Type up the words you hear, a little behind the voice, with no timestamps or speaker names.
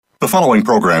The following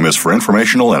program is for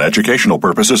informational and educational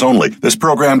purposes only. This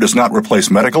program does not replace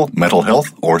medical, mental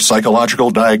health, or psychological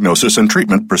diagnosis and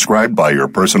treatment prescribed by your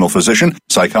personal physician,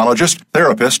 psychologist,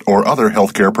 therapist, or other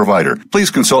healthcare provider. Please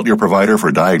consult your provider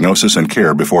for diagnosis and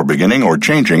care before beginning or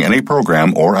changing any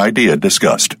program or idea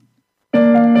discussed.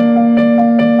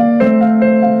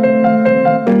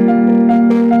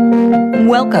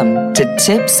 Welcome to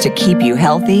Tips to Keep You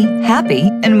Healthy, Happy,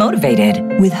 and Motivated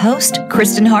with host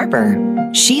Kristen Harper.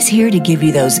 She's here to give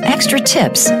you those extra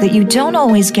tips that you don't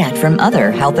always get from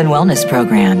other health and wellness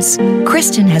programs.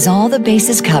 Kristen has all the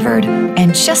bases covered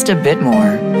and just a bit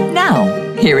more. Now,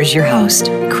 here is your host,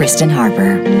 Kristen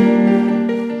Harper.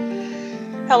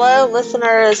 Hello,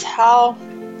 listeners. How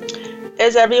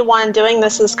is everyone doing?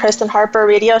 This is Kristen Harper,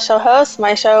 radio show host.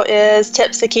 My show is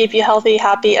Tips to Keep You Healthy,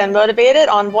 Happy, and Motivated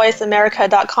on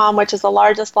voiceamerica.com, which is the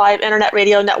largest live internet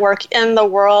radio network in the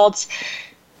world.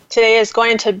 Today is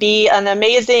going to be an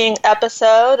amazing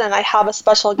episode, and I have a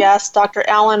special guest, Dr.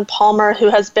 Alan Palmer, who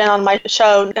has been on my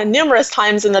show numerous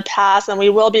times in the past, and we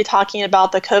will be talking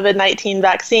about the COVID-19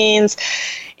 vaccines.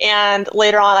 And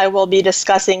later on, I will be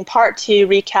discussing part 2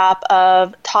 recap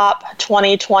of top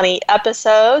 2020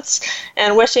 episodes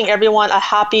and wishing everyone a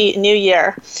happy new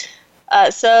year.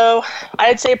 So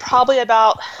I'd say probably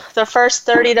about the first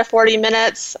 30 to 40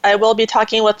 minutes, I will be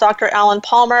talking with Dr. Alan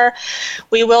Palmer.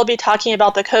 We will be talking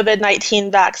about the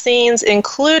COVID-19 vaccines,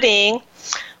 including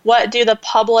what do the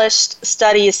published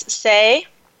studies say?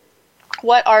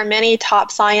 What are many top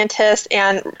scientists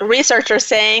and researchers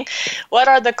saying? What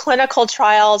are the clinical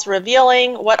trials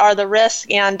revealing? What are the risks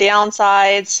and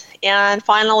downsides? And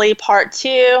finally, part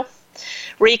 2,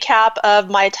 recap of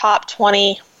my top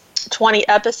 20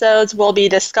 episodes will be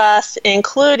discussed,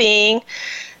 including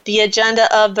the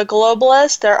agenda of the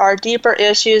globalists. There are deeper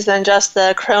issues than just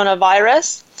the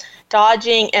coronavirus.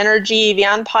 Dodging energy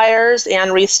vampires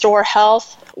and restore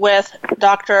health with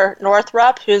Dr.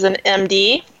 Northrup, who's an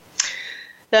MD.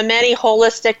 The many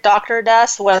holistic doctor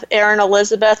deaths with Erin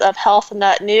Elizabeth of Health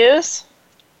Nut News.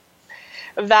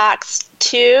 Vax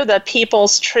 2, the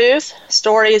People's Truth,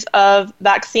 stories of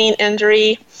vaccine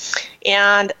injury,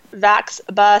 and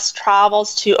VaxBus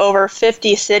travels to over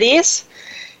 50 cities.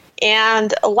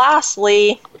 And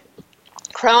lastly,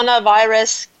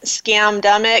 coronavirus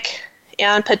scamdemic,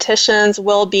 and petitions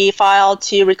will be filed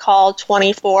to recall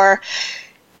 24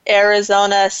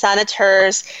 Arizona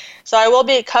senators. So I will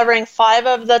be covering 5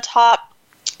 of the top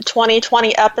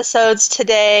 2020 episodes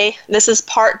today. This is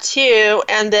part 2,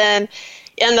 and then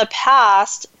in the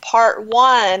past, part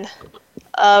 1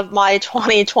 of my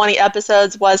 2020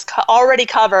 episodes was already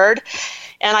covered,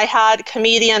 and I had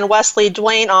comedian Wesley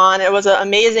Duane on. It was an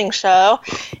amazing show,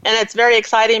 and it's very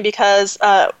exciting because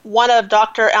one of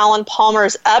Dr. Alan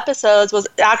Palmer's episodes was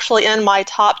actually in my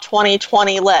top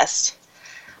 2020 list.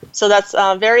 So that's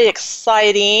very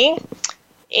exciting.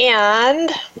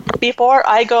 And before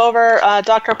I go over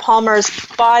Dr. Palmer's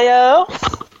bio,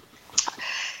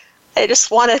 I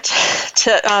just wanted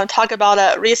to talk about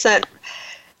a recent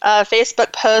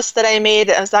Facebook post that I made.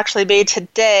 It was actually made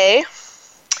today.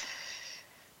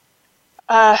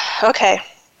 Okay.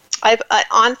 I'm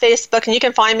on Facebook, and you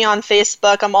can find me on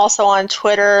Facebook. I'm also on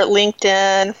Twitter,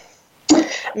 LinkedIn,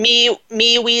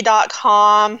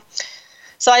 MeWe.com.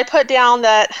 So I put down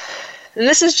that, and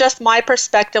this is just my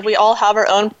perspective. We all have our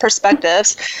own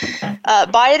perspectives.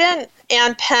 Biden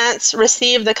and Pence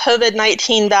received the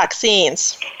COVID-19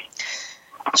 vaccines.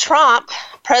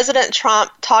 President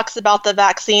Trump talks about the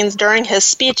vaccines during his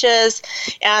speeches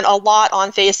and a lot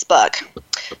on Facebook.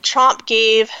 Trump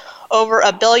gave over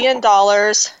 $1 billion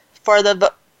for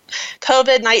the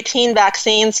COVID-19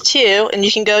 vaccines too, and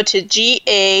you can go to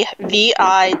gavi.org,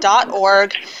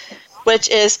 which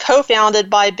is co-founded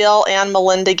by Bill and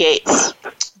Melinda Gates.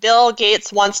 Bill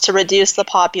Gates wants to reduce the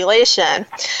population.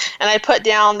 And I put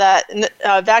down that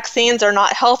vaccines are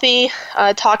not healthy,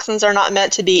 toxins are not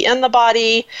meant to be in the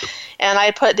body, and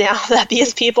I put down that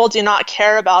these people do not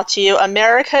care about you.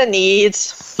 America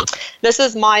needs, this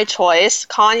is my choice,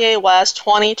 Kanye West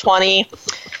 2020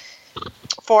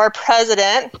 for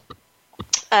president.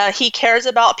 He cares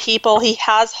about people, he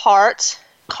has heart.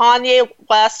 Kanye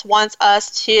West wants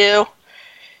us to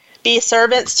be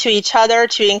servants to each other,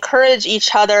 to encourage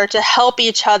each other, to help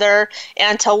each other,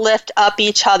 and to lift up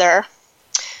each other.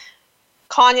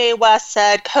 Kanye West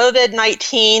said,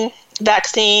 COVID-19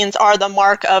 vaccines are the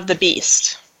mark of the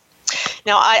beast.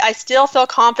 Now, I still feel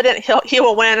confident he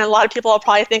will win, and a lot of people will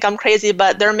probably think I'm crazy,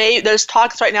 but there's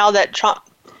talks right now that Trump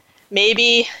may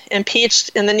be impeached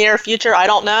in the near future. I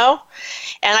don't know.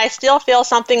 And I still feel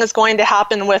something is going to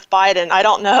happen with Biden. I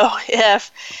don't know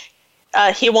if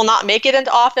he will not make it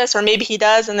into office, or maybe he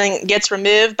does and then gets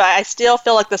removed. But I still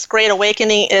feel like this great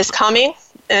awakening is coming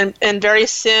and very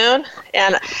soon.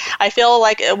 And I feel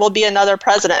like it will be another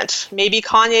president, maybe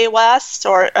Kanye West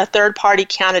or a third-party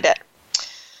candidate.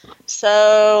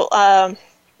 So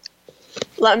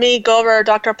let me go over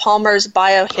Dr. Palmer's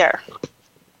bio here.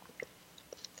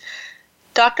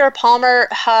 Dr. Palmer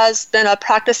has been a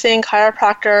practicing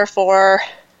chiropractor for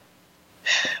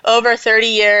over 30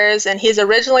 years, and he's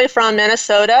originally from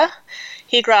Minnesota.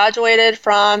 He graduated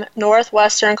from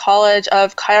Northwestern College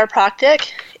of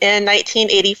Chiropractic in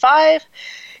 1985,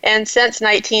 and since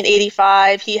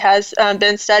 1985, he has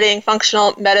been studying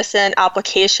functional medicine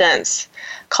applications,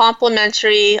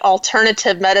 complementary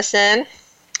alternative medicine,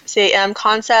 CAM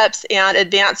concepts, and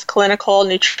advanced clinical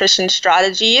nutrition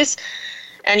strategies.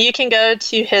 And you can go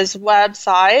to his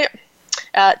website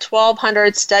at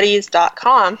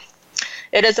 1200studies.com.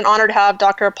 It is an honor to have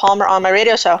Dr. Palmer on my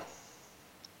radio show.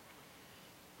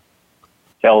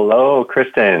 Hello,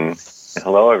 Kristen.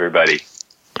 Hello, everybody.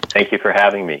 Thank you for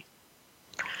having me.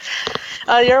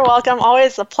 You're welcome.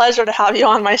 Always a pleasure to have you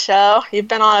on my show. You've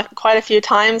been on quite a few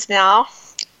times now,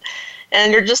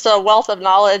 and you're just a wealth of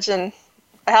knowledge, and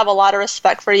I have a lot of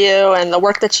respect for you and the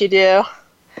work that you do.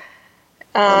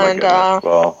 And,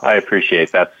 well, I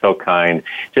appreciate that. So kind.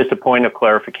 Just a point of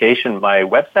clarification, my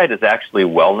website is actually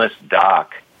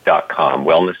wellnessdoc.com,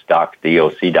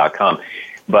 wellnessdoc.com.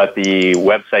 But the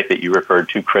website that you referred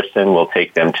to, Kristen, will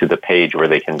take them to the page where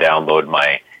they can download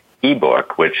my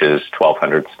ebook, which is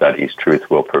 1200 Studies, Truth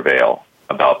Will Prevail,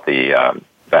 about the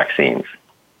vaccines.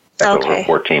 That's over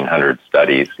 1,400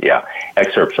 studies. Yeah,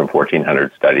 excerpts from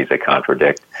 1,400 studies that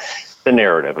contradict the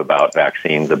narrative about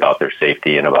vaccines, about their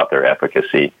safety, and about their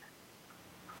efficacy.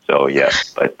 So,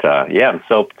 yes, but I'm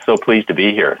so pleased to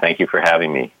be here. Thank you for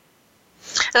having me.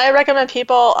 And I recommend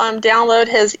people download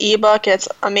his ebook. It's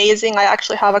amazing. I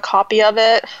actually have a copy of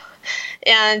it.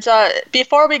 And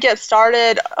before we get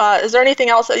started, is there anything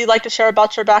else that you'd like to share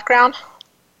about your background?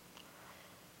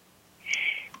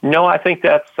 No, I think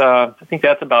that's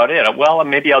about it. Well,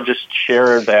 maybe I'll just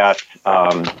share that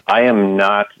I am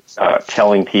not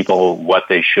telling people what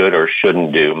they should or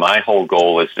shouldn't do. My whole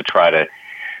goal is to try to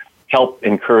help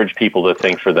encourage people to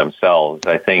think for themselves.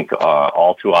 I think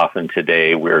all too often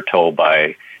today we're told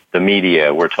by the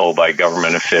media, we're told by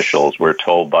government officials, we're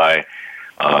told by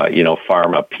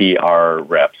pharma PR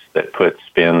reps that put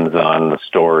spins on the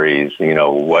stories,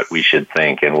 what we should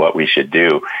think and what we should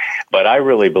do. But I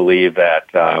really believe that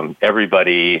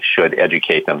everybody should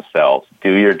educate themselves.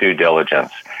 Do your due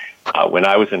diligence. When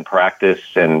I was in practice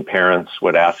and parents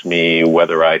would ask me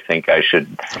whether I think I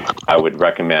would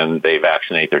recommend they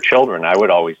vaccinate their children, I would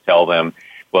always tell them,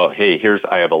 well, hey,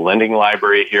 I have a lending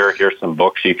library here. Here's some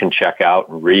books you can check out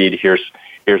and read. Here's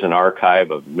an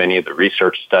archive of many of the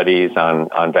research studies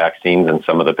on vaccines and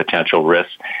some of the potential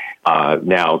risks.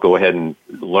 Now, go ahead and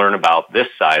learn about this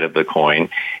side of the coin,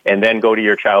 and then go to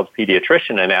your child's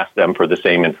pediatrician and ask them for the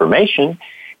same information.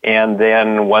 And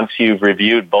then once you've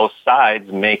reviewed both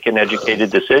sides, make an educated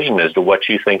decision as to what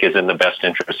you think is in the best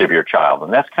interest of your child.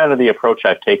 And that's kind of the approach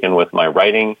I've taken with my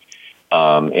writing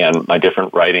and my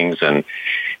different writings, and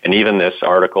even this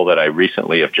article that I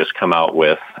recently have just come out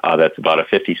with that's about a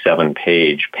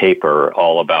 57-page paper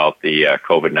all about the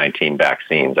COVID-19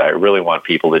 vaccines. I really want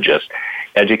people to just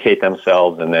educate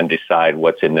themselves and then decide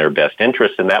what's in their best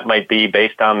interest, and that might be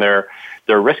based on their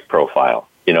risk profile.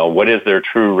 What is their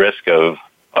true risk of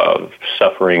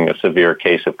suffering a severe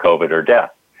case of COVID or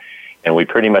death? And we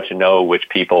pretty much know which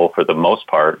people, for the most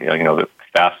part, the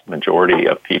vast majority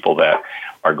of people that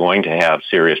are going to have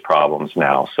serious problems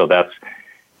now. So that's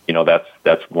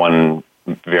one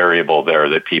variable there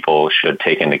that people should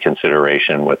take into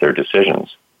consideration with their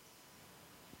decisions.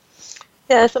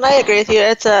 Yes, and I agree with you.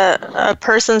 It's a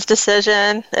person's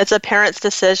decision. It's a parent's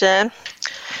decision.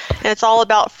 And it's all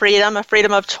about freedom, a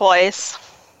freedom of choice.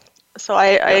 So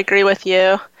I agree with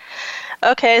you.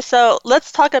 Okay, so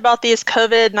let's talk about these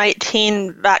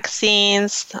COVID-19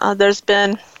 vaccines. There's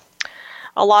been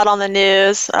a lot on the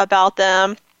news about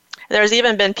them. There's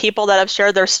even been people that have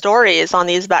shared their stories on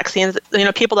these vaccines.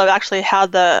 People that have actually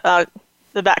had the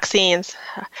vaccines,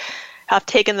 have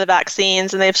taken the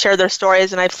vaccines, and they've shared their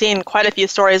stories. And I've seen quite a few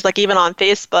stories, like even on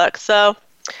Facebook. So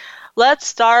let's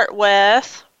start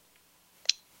with,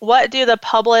 what do the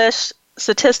published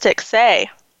statistics say?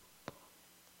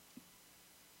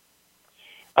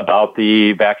 About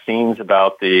the vaccines,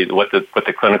 about what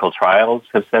the clinical trials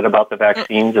have said about the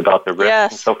vaccines, about the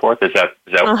risks and so forth? Is that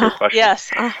what your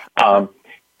question?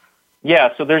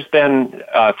 Yes. So there's been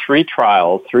 3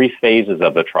 phases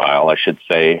of the trial, I should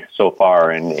say, so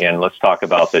far, and let's talk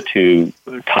about the 2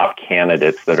 top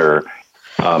candidates that are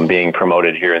being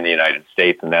promoted here in the United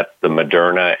States, and that's the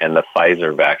Moderna and the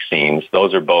Pfizer vaccines.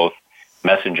 Those are both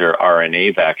messenger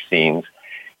RNA vaccines.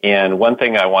 And one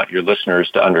thing I want your listeners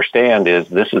to understand is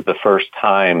this is the first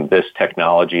time this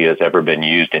technology has ever been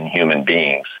used in human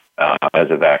beings as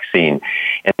a vaccine.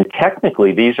 And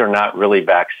technically, these are not really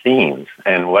vaccines.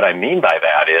 And what I mean by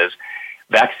that is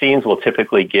vaccines will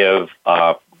typically give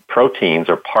proteins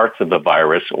or parts of the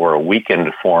virus or a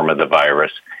weakened form of the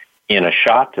virus in a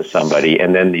shot to somebody,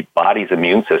 and then the body's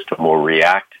immune system will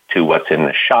react to what's in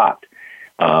the shot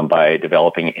by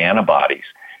developing antibodies.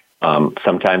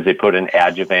 Sometimes they put an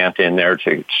adjuvant in there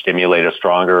to stimulate a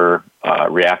stronger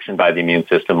reaction by the immune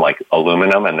system, like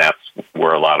aluminum, and that's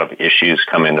where a lot of issues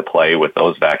come into play with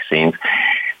those vaccines.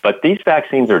 But these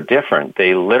vaccines are different.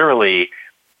 They literally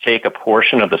take a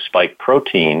portion of the spike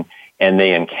protein and they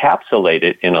encapsulate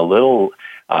it in a little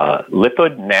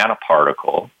lipid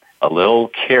nanoparticle, a little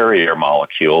carrier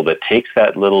molecule that takes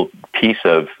that little piece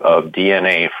of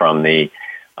DNA from the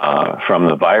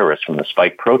virus, from the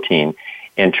spike protein,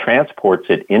 and transports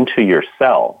it into your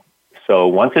cell. So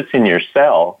once it's in your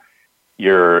cell,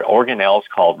 your organelles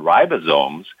called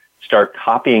ribosomes start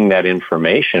copying that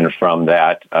information from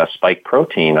that spike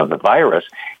protein of the virus,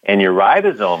 and your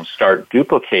ribosomes start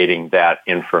duplicating that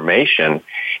information,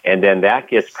 and then that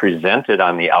gets presented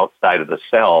on the outside of the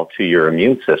cell to your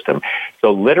immune system.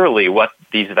 So literally what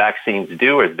these vaccines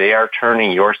do is they are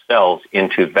turning your cells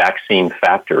into vaccine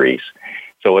factories.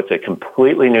 So it's a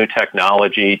completely new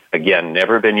technology, again,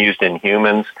 never been used in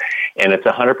humans, and it's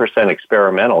 100%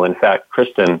 experimental. In fact,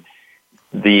 Kristen,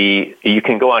 you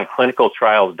can go on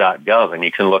clinicaltrials.gov and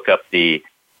you can look up the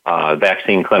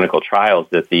vaccine clinical trials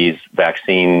that these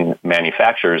vaccine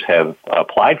manufacturers have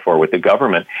applied for with the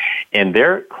government, and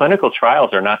their clinical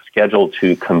trials are not scheduled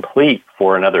to complete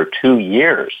for another 2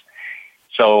 years.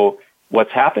 So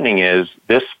what's happening is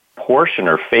this portion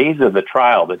or phase of the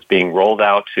trial that's being rolled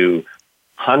out to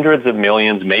hundreds of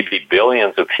millions, maybe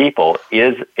billions of people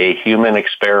is a human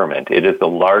experiment. It is the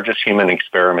largest human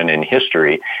experiment in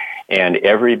history, and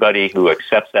everybody who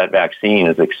accepts that vaccine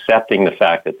is accepting the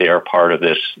fact that they are part of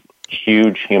this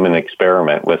huge human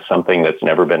experiment with something that's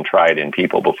never been tried in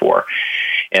people before.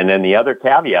 And then the other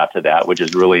caveat to that, which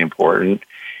is really important,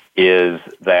 is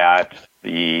that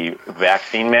the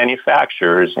vaccine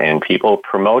manufacturers and people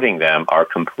promoting them are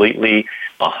completely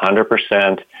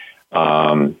 100%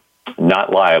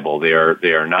 not liable. They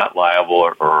are not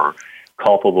liable or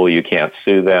culpable. You can't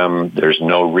sue them. There's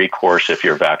no recourse if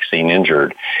you're vaccine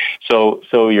injured. So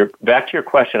you're back to your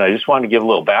question. I just want to give a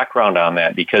little background on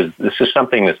that because this is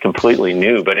something that's completely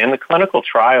new. But in the clinical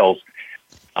trials,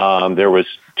 there was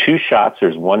 2 shots.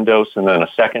 There's 1 dose and then a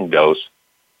second dose.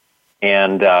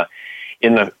 And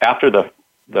after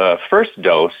the first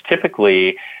dose,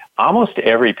 typically almost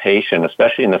every patient,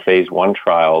 especially in the phase 1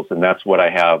 trials, and that's what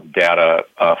I have data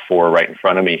for right in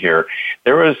front of me here,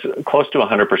 there was close to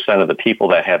 100% of the people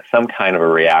that had some kind of a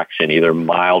reaction, either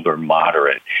mild or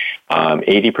moderate.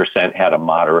 80% had a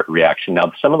moderate reaction.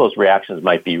 Now, some of those reactions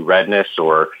might be redness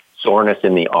or soreness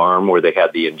in the arm where they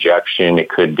had the injection. It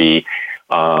could be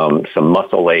some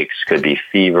muscle aches, could be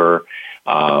fever.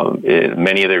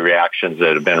 Many of the reactions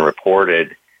that have been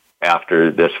reported after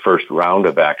this first round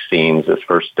of vaccines, this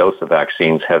first dose of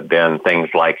vaccines, have been things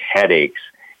like headaches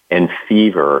and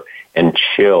fever and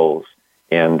chills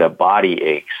and body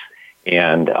aches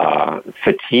and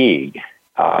fatigue.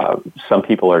 Some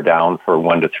people are down for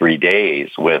 1 to 3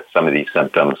 days with some of these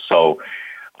symptoms. So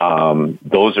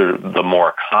those are the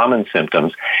more common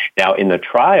symptoms. Now, in the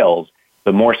trials,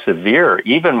 the more severe,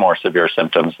 even more severe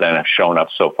symptoms than have shown up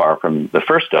so far from the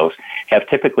first dose have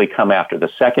typically come after the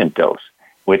second dose,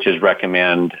 which is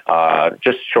recommend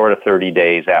just short of 30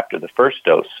 days after the first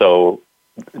dose. So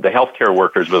the healthcare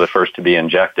workers were the first to be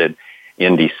injected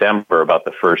in December, about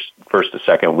the first to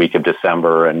second week of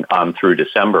December and on through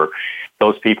December.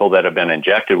 Those people that have been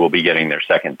injected will be getting their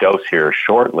second dose here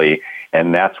shortly,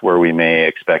 and that's where we may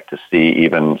expect to see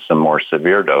even some more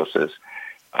severe doses,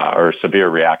 or severe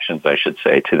reactions, I should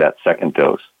say, to that second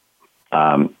dose.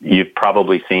 You've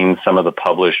probably seen some of the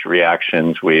published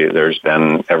reactions. There's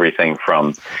been everything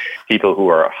from people who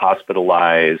are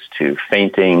hospitalized to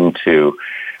fainting to,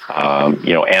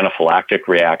 anaphylactic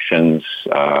reactions.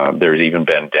 There's even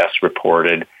been deaths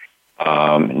reported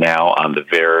now on the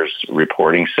VAERS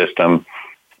reporting system.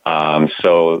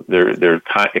 So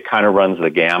it kind of runs the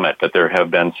gamut, but there have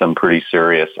been some pretty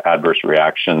serious adverse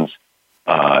reactions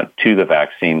to the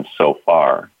vaccine so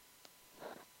far.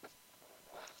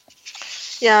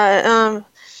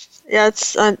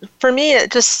 It's for me.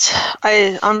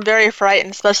 I'm very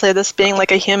frightened, especially this being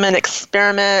like a human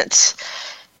experiment.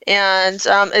 And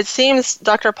it seems,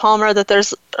 Dr. Palmer, that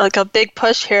there's like a big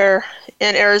push here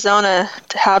in Arizona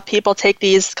to have people take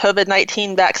these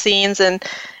COVID-19 vaccines. And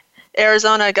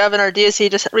Arizona Governor Ducey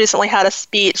just recently had a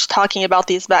speech talking about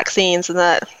these vaccines, and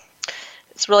that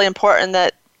it's really important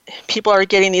that people are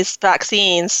getting these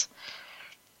vaccines.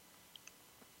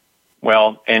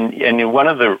 Well, and one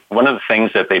of the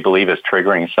things that they believe is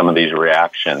triggering some of these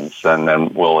reactions, and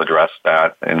then we'll address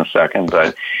that in a second.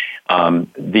 But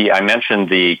I mentioned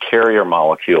the carrier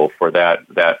molecule for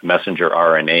that messenger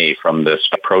RNA from this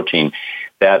protein.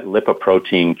 That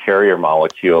lipoprotein carrier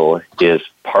molecule is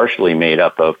partially made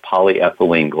up of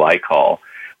polyethylene glycol,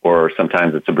 or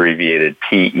sometimes it's abbreviated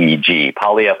PEG.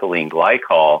 Polyethylene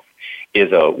glycol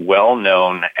is a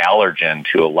well-known allergen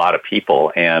to a lot of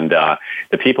people, and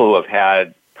the people who have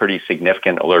had pretty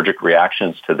significant allergic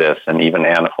reactions to this and even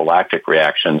anaphylactic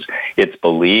reactions, it's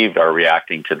believed are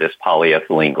reacting to this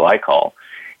polyethylene glycol.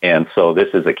 And so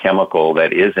this is a chemical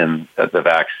that is in the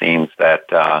vaccines that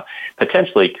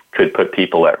potentially could put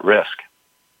people at risk.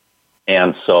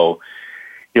 And so,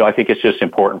 I think it's just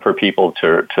important for people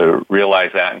to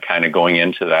realize that and kind of going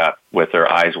into that with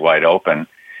their eyes wide open,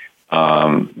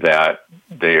 that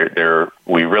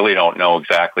we really don't know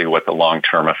exactly what the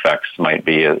long-term effects might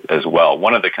be as well.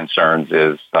 One of the concerns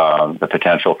is the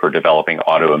potential for developing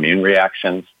autoimmune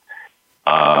reactions,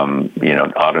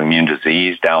 autoimmune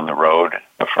disease down the road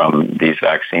from these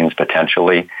vaccines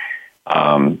potentially.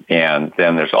 And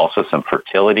then there's also some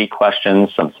fertility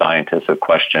questions. Some scientists have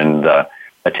questioned the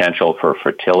potential for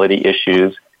fertility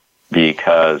issues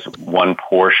because one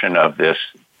portion of this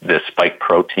spike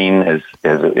protein is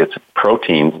it's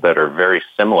proteins that are very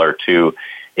similar to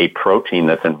a protein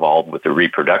that's involved with the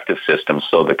reproductive system.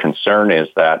 So the concern is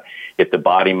that if the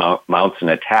body mounts an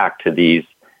attack to these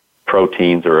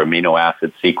proteins or amino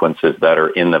acid sequences that are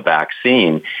in the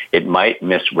vaccine, it might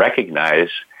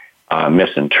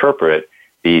misinterpret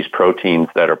these proteins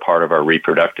that are part of our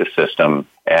reproductive system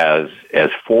as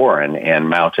foreign and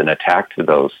mount an attack to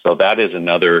those. So that is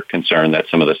another concern that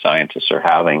some of the scientists are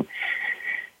having.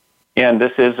 And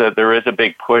there is a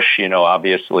big push,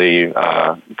 obviously,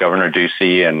 Governor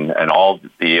Ducey and all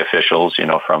the officials,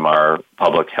 from our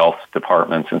public health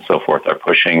departments and so forth are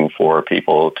pushing for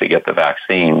people to get the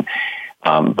vaccine.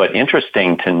 But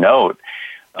interesting to note,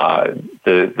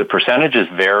 the percentages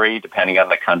vary depending on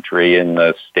the country and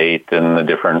the state and the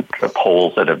different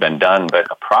polls that have been done, but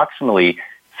approximately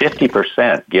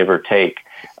 50%, give or take,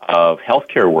 of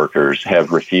healthcare workers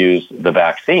have refused the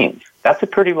vaccines. That's a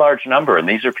pretty large number, and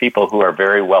these are people who are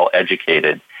very well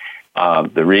educated.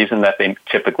 The reason that they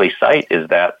typically cite is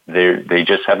that they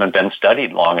just haven't been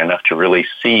studied long enough to really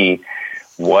see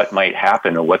what might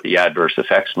happen or what the adverse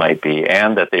effects might be,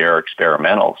 and that they are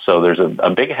experimental. So there's a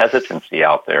big hesitancy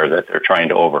out there that they're trying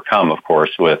to overcome, of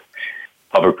course, with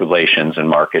public relations and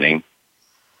marketing.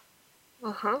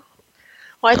 Well,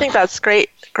 I think that's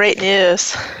great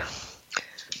news.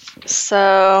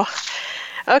 So,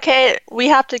 okay, we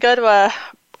have to go to a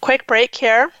quick break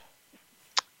here.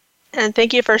 And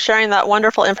thank you for sharing that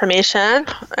wonderful information.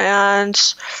 And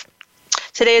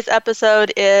today's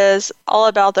episode is all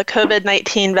about the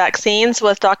COVID-19 vaccines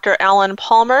with Dr. Alan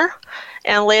Palmer.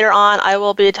 And later on, I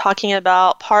will be talking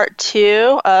about part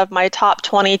 2 of my top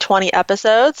 2020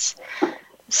 episodes.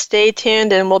 Stay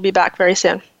tuned, and we'll be back very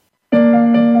soon.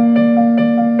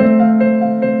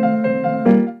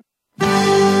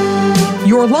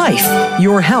 Your life,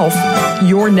 your health,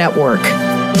 your network.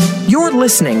 You're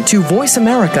listening to Voice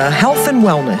America Health and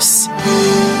Wellness.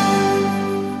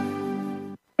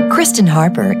 Kristen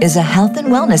Harper is a health and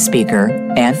wellness speaker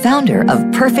and founder of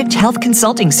Perfect Health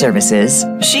Consulting Services.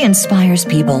 She inspires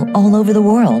people all over the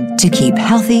world to keep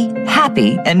healthy,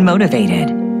 happy, and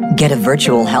motivated. Get a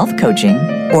virtual health coaching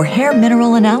or hair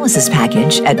mineral analysis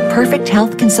package at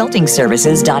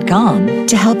perfecthealthconsultingservices.com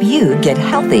to help you get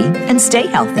healthy and stay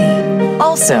healthy.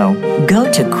 Also, go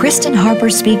to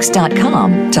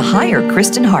KristenHarperSpeaks.com to hire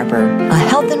Kristen Harper, a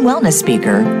health and wellness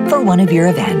speaker, for one of your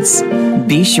events.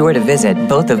 Be sure to visit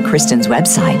both of Kristen's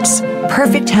websites,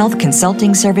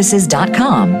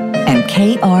 perfecthealthconsultingservices.com and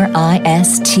KRISTEN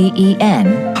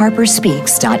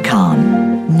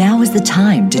HarperSpeaks.com. Now is the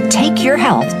time to take your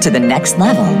health to the next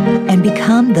level and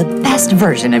become the best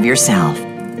version of yourself.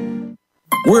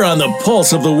 We're on the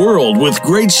pulse of the world with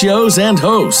great shows and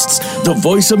hosts. The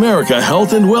Voice America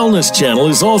Health and Wellness channel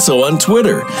is also on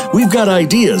Twitter. We've got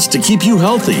ideas to keep you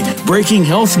healthy, breaking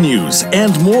health news,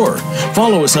 and more.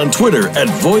 Follow us on Twitter at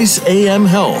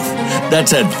VoiceAMHealth.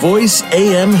 That's at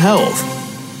VoiceAMHealth.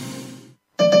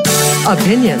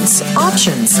 Opinions,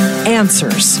 options,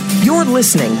 answers. You're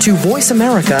listening to Voice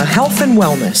America Health and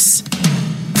Wellness.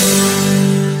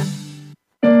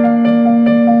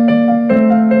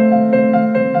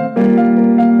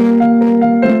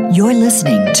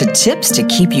 to Tips to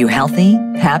Keep You Healthy,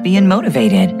 Happy, and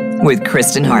Motivated with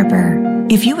Kristen Harper.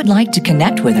 If you would like to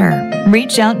connect with her,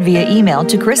 reach out via email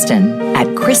to Kristen at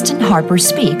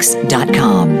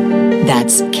KristenHarperSpeaks.com.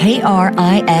 That's KRISTEN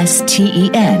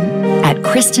at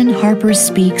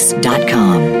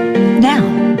KristenHarperSpeaks.com.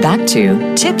 Now, back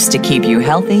to Tips to Keep You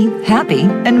Healthy, Happy,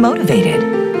 and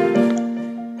Motivated.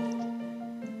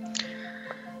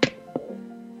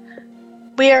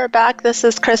 We are back. This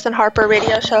is Kristen Harper,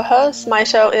 radio show host. My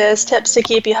show is Tips to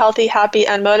Keep You Healthy, Happy,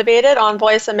 and Motivated on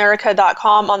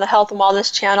VoiceAmerica.com on the Health and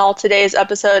Wellness channel. Today's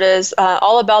episode is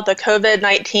all about the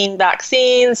COVID-19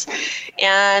 vaccines.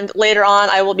 And later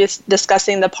on, I will be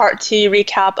discussing the part 2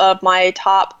 recap of my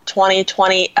top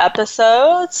 2020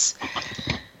 episodes.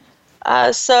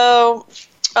 Dr.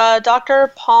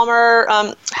 Palmer,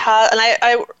 and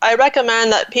I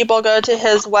recommend that people go to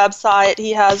his website.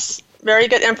 He has very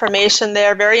good information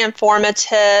there, very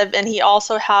informative, and he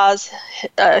also has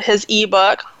his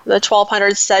ebook, The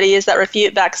 1,200 Studies That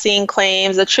Refute Vaccine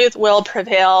Claims, The Truth Will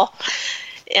Prevail.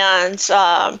 And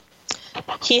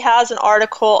he has an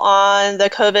article on the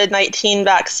COVID-19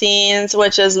 vaccines,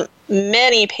 which is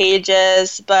many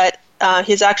pages, but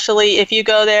he's actually, if you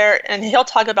go there, and he'll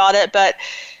talk about it, but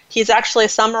he's actually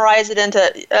summarized it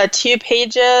into 2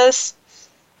 pages.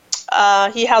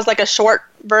 He has like a short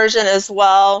version as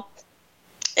well.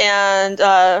 And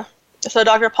so,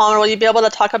 Dr. Palmer, will you be able to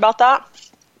talk about that?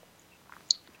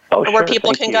 Oh, sure. Where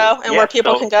people can go and where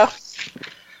people can go?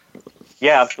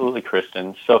 Yeah, absolutely,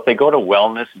 Kristen. So if they go to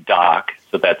Wellness Doc,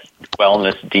 so that's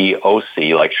Wellness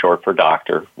DOC, like short for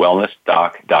doctor,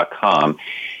 wellnessdoc.com.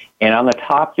 And on the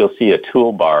top, you'll see a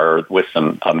toolbar with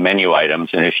some menu items.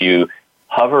 And if you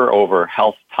hover over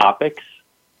health topics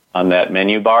on that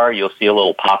menu bar, you'll see a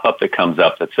little pop-up that comes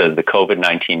up that says the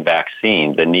COVID-19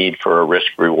 vaccine, the need for a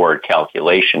risk-reward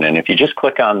calculation. And if you just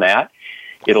click on that,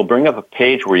 it'll bring up a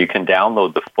page where you can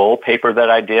download the full paper that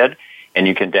I did, and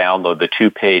you can download the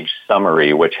 2-page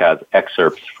summary, which has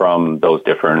excerpts from those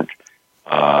different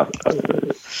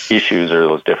issues or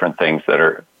those different things that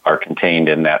are contained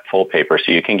in that full paper.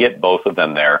 So you can get both of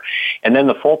them there. And then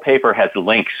the full paper has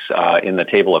links in the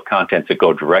table of contents that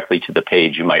go directly to the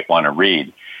page you might want to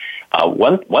read.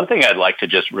 One thing I'd like to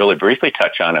just really briefly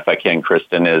touch on, if I can,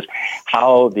 Kristen, is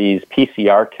how these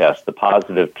PCR tests, the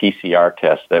positive PCR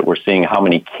tests that we're seeing, how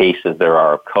many cases there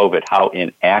are of COVID, how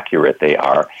inaccurate they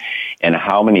are, and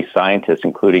how many scientists,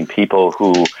 including people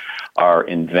who are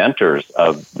inventors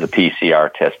of the PCR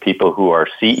test, people who are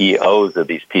CEOs of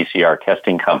these PCR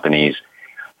testing companies,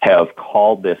 have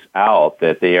called this out,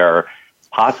 that they are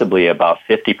possibly about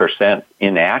 50%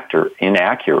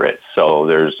 inaccurate. So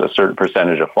there's a certain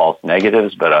percentage of false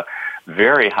negatives, but a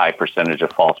very high percentage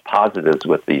of false positives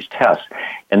with these tests.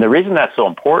 And the reason that's so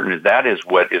important is that is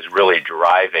what is really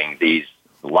driving these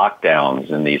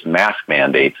lockdowns and these mask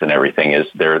mandates and everything. Is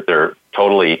they're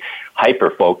totally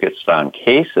hyper-focused on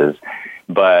cases,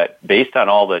 but based on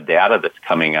all the data that's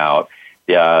coming out,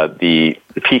 the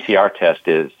PCR test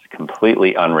is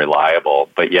completely unreliable,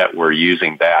 but yet we're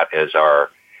using that as our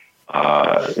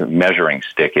measuring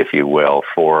stick, if you will,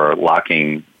 for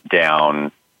locking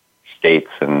down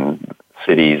states and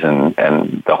cities and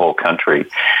the whole country.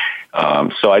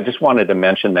 So I just wanted to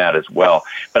mention that as well.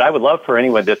 But I would love for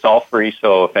anyone, that's all free,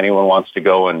 so if anyone wants to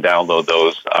go and download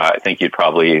those, I think you'd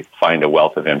probably find a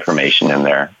wealth of information in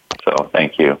there. So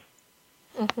thank you.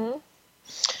 Mm-hmm.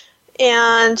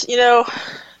 And,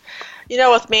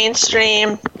 with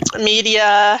mainstream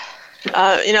media,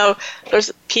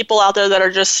 there's people out there that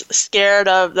are just scared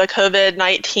of the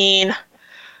COVID-19.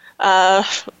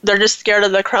 They're just scared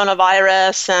of the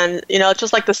coronavirus and,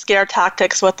 just like the scare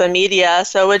tactics with the media.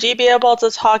 So would you be able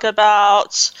to talk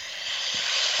about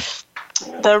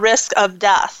the risk of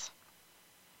death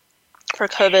for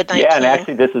COVID-19? Yeah, and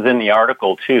actually this is in the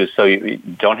article too, so you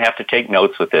don't have to take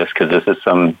notes with this because this is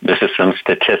some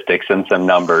statistics and some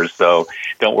numbers. So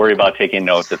don't worry about taking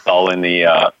notes. It's all in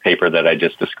the paper that I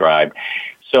just described.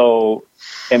 So,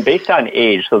 and based on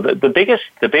age, so the biggest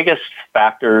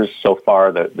factors so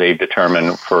far that they've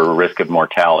determined for risk of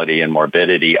mortality and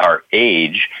morbidity are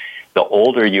age. The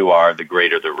older you are, the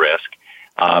greater the risk.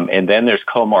 And then there's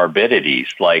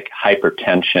comorbidities like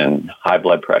hypertension, high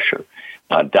blood pressure,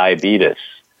 diabetes,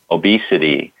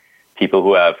 obesity, people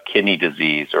who have kidney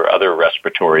disease or other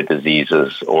respiratory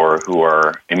diseases or who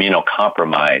are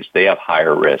immunocompromised, they have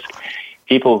higher risk.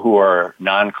 People who are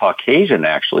non-Caucasian,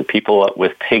 actually, people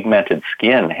with pigmented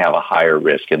skin have a higher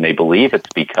risk, and they believe it's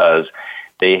because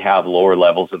they have lower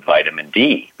levels of vitamin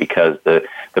D because the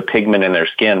pigment in their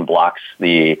skin blocks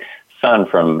the sun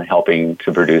from helping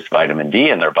to produce vitamin D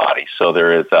in their body. So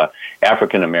there is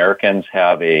African Americans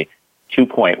have a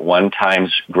 2.1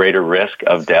 times greater risk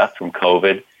of death from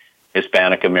COVID.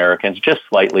 Hispanic Americans, just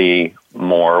slightly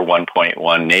more,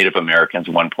 1.1. Native Americans,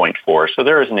 1.4. So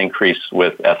there is an increase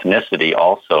with ethnicity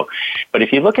also. But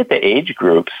if you look at the age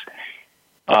groups,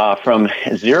 from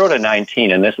 0 to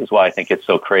 19, and this is why I think it's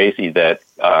so crazy that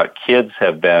kids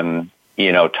have been,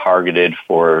 targeted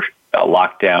for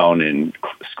lockdown and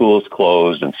schools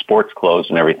closed and sports closed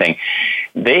and everything.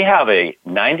 They have a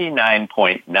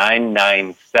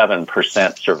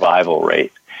 99.997% survival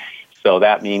rate. So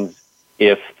that means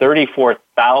if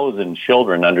 34,000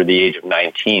 children under the age of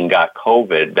 19 got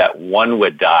COVID, that one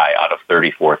would die out of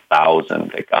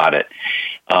 34,000 that got it.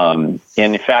 And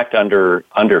in fact, under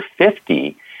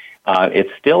 50, it's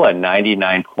still a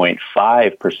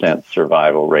 99.5%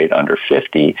 survival rate under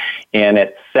 50. And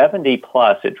at 70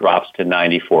 plus, it drops to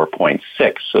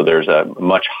 94.6. So there's a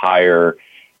much higher,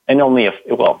 and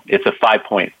it's a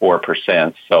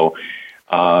 5.4%. So,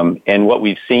 and what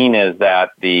we've seen is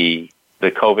that the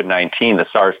COVID-19, the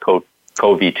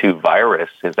SARS-CoV-2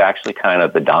 virus, is actually kind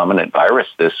of the dominant virus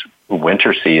this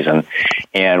winter season,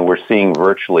 and we're seeing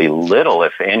virtually little,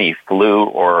 if any, flu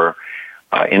or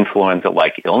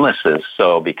influenza-like illnesses.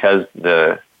 So because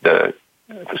the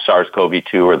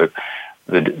SARS-CoV-2 or the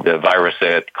virus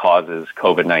that causes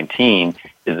COVID-19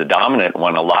 is the dominant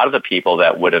one, a lot of the people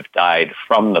that would have died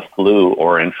from the flu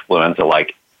or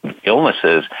influenza-like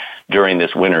illnesses during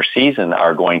this winter season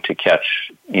are going to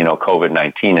catch,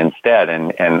 COVID-19 instead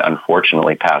and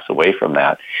unfortunately pass away from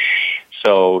that.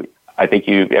 So I think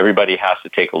everybody has to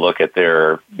take a look at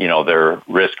their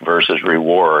risk versus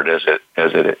reward as it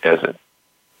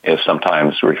is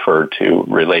sometimes referred to,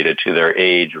 related to their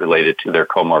age, related to their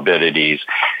comorbidities,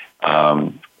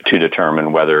 to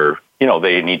determine whether,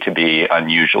 they need to be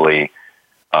unusually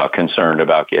concerned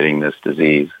about getting this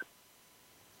disease.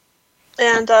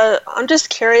 And I'm just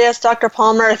curious, Dr.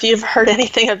 Palmer, if you've heard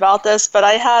anything about this, but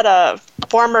I had a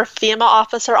former FEMA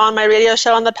officer on my radio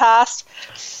show in the past,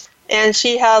 and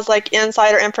she has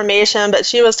insider information, but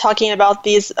she was talking about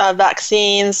these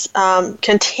vaccines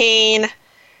contain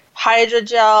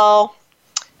hydrogel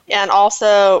and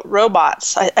also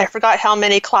robots. I forgot how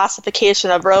many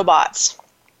classification of robots.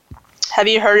 Have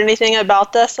you heard anything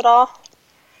about this at all?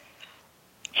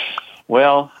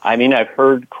 Well, I've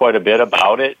heard quite a bit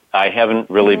about it. I haven't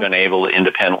really been able to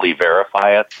independently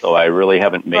verify it, so I really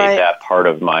haven't made that part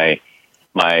of my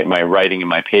writing in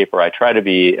my paper. I try to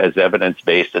be as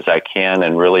evidence-based as I can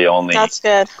and really only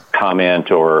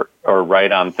comment or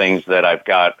write on things that I've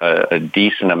got a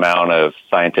decent amount of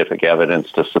scientific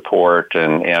evidence to support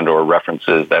and or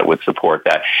references that would support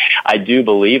that. I do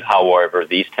believe, however,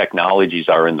 these technologies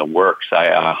are in the works.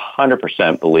 I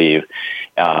 100% believe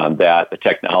that the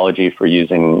technology for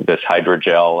using this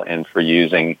hydrogel and for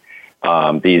using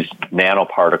these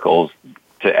nanoparticles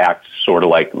to act sort of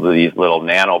like these little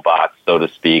nanobots, so to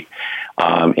speak,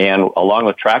 and along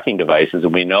with tracking devices.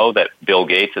 And we know that Bill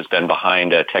Gates has been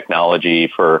behind a technology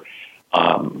for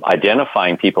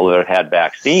identifying people that have had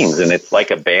vaccines. And it's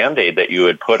like a Band-Aid that you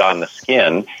would put on the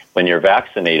skin when you're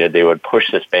vaccinated. They would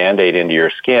push this Band-Aid into your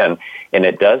skin, and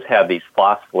it does have these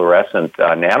phosphorescent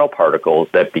nanoparticles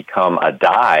that become a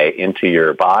dye into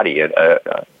your body, a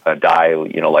dye,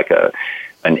 like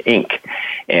an ink.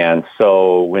 And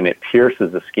so when it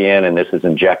pierces the skin and this is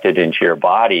injected into your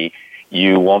body,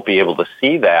 you won't be able to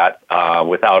see that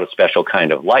without a special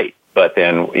kind of light. But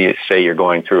then, say you're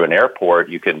going through an airport,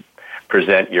 you can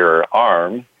present your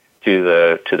arm to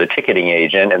the ticketing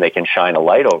agent, and they can shine a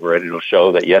light over it. It'll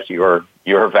show that yes, you're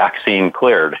vaccine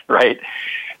cleared, right?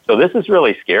 So this is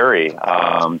really scary,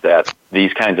 that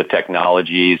these kinds of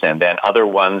technologies and then other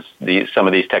ones, some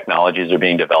of these technologies are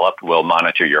being developed, will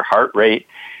monitor your heart rate,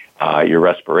 your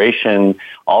respiration,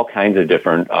 all kinds of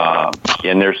different,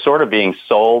 and they're sort of being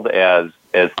sold as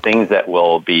things that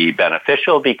will be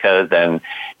beneficial, because then,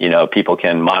 people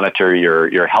can monitor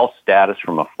your health status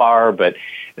from afar, but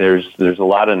there's a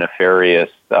lot of nefarious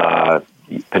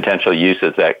potential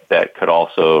uses that could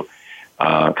also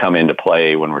come into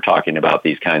play when we're talking about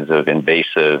these kinds of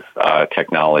invasive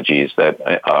technologies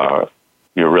that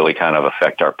really kind of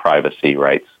affect our privacy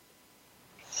rights.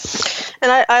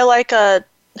 And I like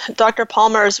Dr.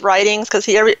 Palmer's writings because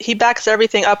he backs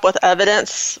everything up with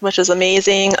evidence, which is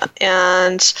amazing.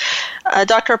 And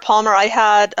Dr. Palmer, I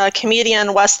had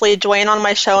comedian Wesley Joyne on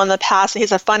my show in the past, and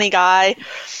he's a funny guy.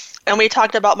 And we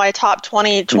talked about my top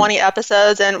 20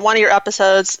 episodes, and one of your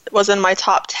episodes was in my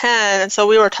top 10. And so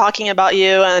we were talking about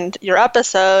you and your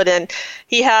episode, and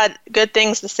he had good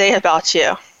things to say about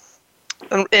you.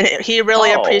 And he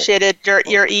really appreciated your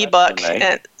ebook. Nice.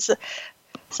 And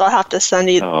so I'll have to send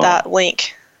you that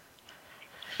link.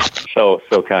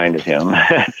 So kind of him.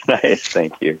 That's nice.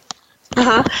 Thank you.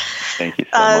 Uh-huh. Thank you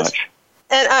so much.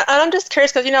 And I'm just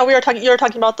curious because you were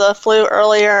talking about the flu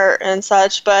earlier and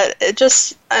such, but it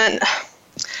just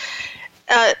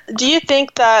do you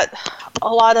think that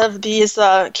a lot of these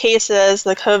cases,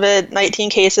 the COVID-19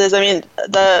 cases, I mean,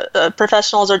 the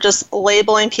professionals are just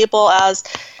labeling people as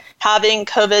having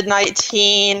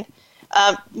COVID-19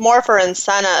 more for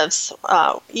incentives,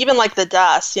 even like the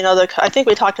deaths? I think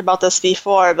we talked about this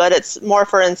before, but it's more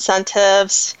for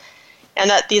incentives, and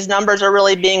that these numbers are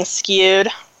really being skewed.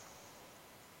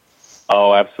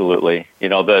 Oh, absolutely.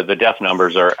 The death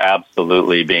numbers are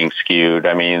absolutely being skewed.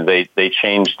 I mean, they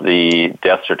changed the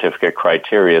death certificate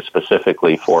criteria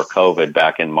specifically for COVID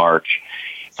back in March.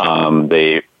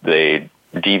 They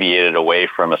deviated away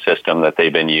from a system that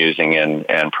they've been using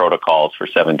and protocols for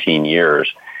 17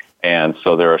 years. And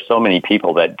so there are so many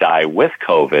people that die with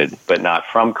COVID, but not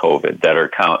from COVID, that are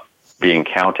being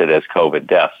counted as COVID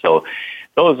deaths. So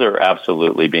those are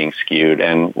absolutely being skewed.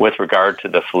 And with regard to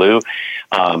the flu,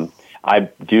 I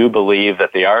do believe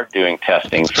that they are doing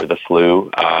testing for the flu.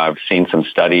 I've seen some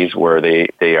studies where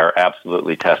they are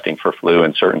absolutely testing for flu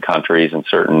in certain countries and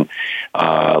certain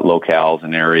locales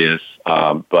and areas,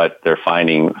 but they're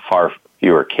finding far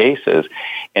fewer cases.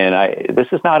 And this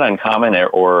is not uncommon,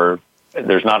 or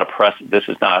there's not this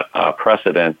is not a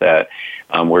precedent that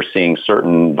we're seeing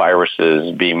certain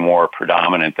viruses be more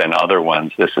predominant than other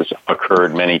ones. This has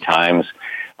occurred many times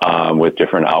with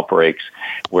different outbreaks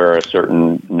where a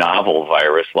certain novel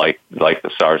virus like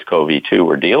the SARS-CoV-2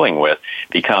 we're dealing with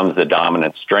becomes the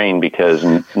dominant strain because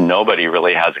nobody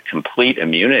really has a complete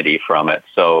immunity from it.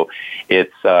 So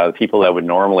it's people that would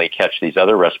normally catch these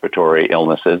other respiratory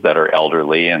illnesses that are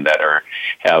elderly and that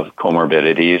have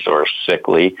comorbidities or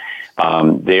sickly.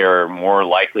 They are more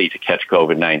likely to catch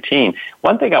COVID-19.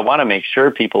 One thing I want to make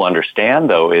sure people understand,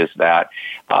 though, is that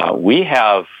we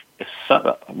have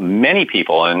many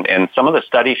people, and some of the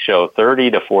studies show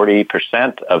 30 to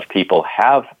 40% of people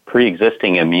have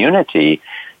pre-existing immunity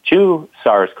to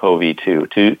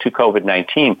SARS-CoV-2, to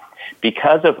COVID-19,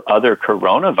 because of other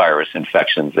coronavirus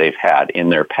infections they've had in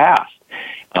their past.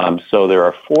 So there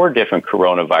are 4 different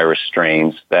coronavirus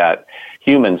strains,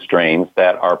 human strains,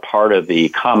 that are part of the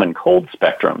common cold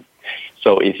spectrum.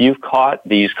 So if you've caught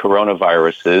these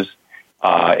coronaviruses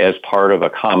as part of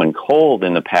a common cold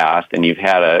in the past, and you've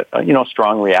had a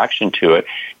strong reaction to it,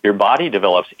 your body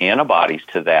develops antibodies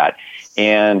to that.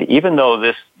 And even though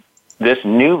this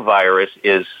new virus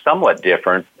is somewhat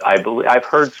different, I've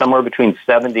heard somewhere between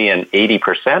 70 and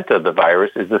 80% of the virus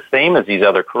is the same as these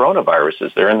other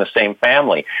coronaviruses. They're in the same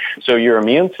family. So your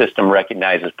immune system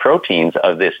recognizes proteins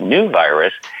of this new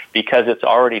virus because it's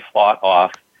already fought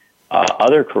off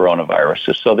other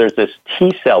coronaviruses. So there's this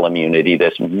T-cell immunity,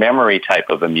 this memory type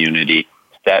of immunity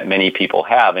that many people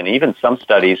have. And even some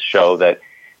studies show that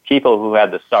people who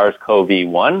had the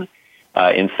SARS-CoV-1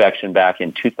 infection back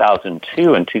in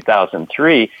 2002 and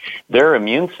 2003, their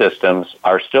immune systems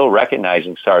are still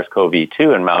recognizing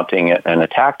SARS-CoV-2 and mounting an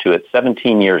attack to it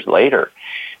 17 years later.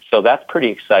 So that's pretty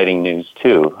exciting news,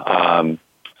 too.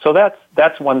 So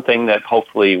that's one thing that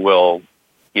hopefully will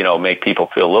make people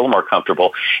feel a little more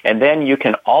comfortable. And then you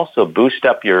can also boost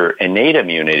up your innate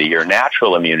immunity, your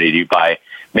natural immunity, by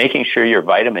making sure your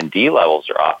vitamin D levels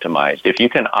are optimized. If you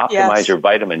can optimize your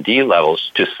vitamin D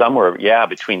levels to somewhere,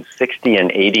 between 60 and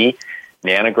 80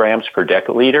 nanograms per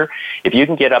deciliter, if you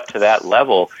can get up to that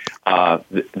level,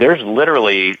 there's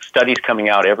literally studies coming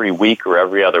out every week or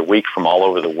every other week from all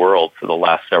over the world for the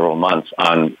last several months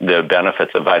on the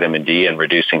benefits of vitamin D in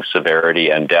reducing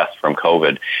severity and death from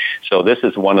COVID. So this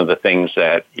is one of the things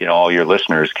that all your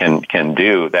listeners can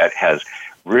do that has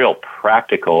real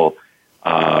practical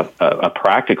a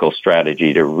practical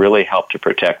strategy to really help to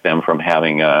protect them from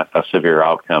having a severe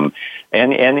outcome.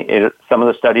 And some of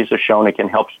the studies have shown it can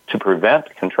help to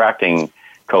prevent contracting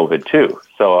COVID too.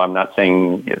 So I'm not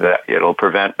saying that it'll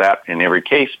prevent that in every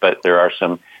case, but there is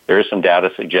some data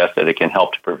to suggest that it can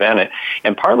help to prevent it.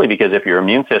 And partly because if your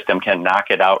immune system can knock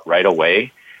it out right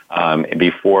away,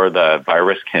 before the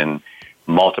virus can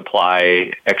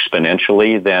multiply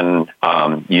exponentially, then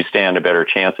you stand a better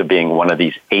chance of being one of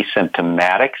these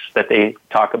asymptomatics that they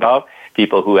talk about,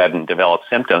 people who haven't developed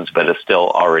symptoms but have still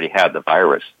already had the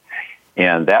virus.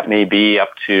 And that may be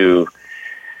over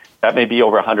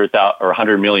 100,000 or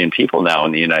 100 million people now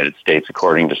in the United States,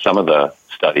 according to some of the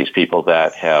studies, people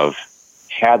that have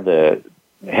had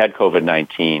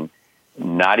COVID-19,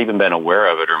 not even been aware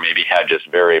of it, or maybe had just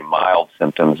very mild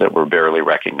symptoms that were barely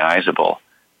recognizable.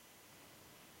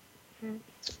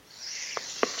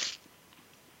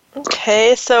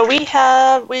 Okay, so we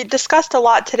discussed a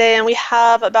lot today, and we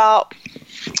have about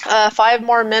 5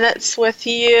 more minutes with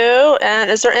you. And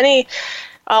is there any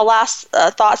last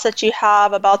thoughts that you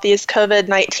have about these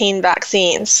COVID-19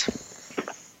 vaccines?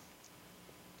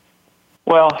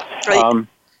 Well,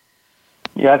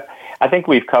 yeah, I think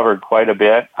we've covered quite a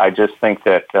bit. I just think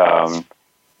that,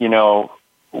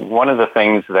 one of the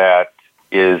things that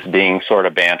is being sort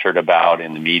of bantered about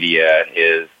in the media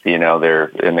is,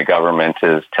 the government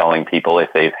is telling people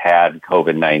if they've had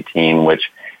COVID-19, which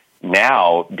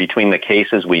now, between the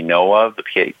cases we know of,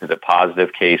 the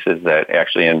positive cases that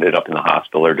actually ended up in the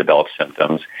hospital or developed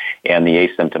symptoms, and the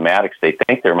asymptomatics, they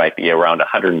think there might be around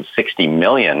 160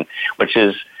 million, which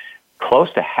is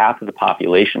close to half of the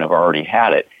population have already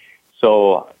had it.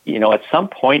 So, at some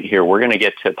point here, we're going to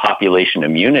get to population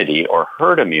immunity or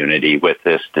herd immunity with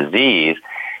this disease,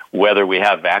 whether we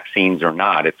have vaccines or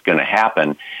not. It's going to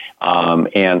happen.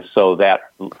 And so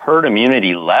that herd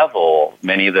immunity level,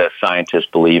 many of the scientists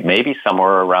believe maybe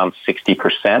somewhere around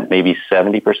 60%, maybe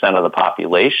 70% of the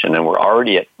population, and we're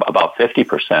already at about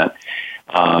 50%.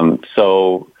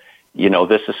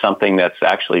 This is something that's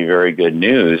actually very good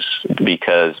news,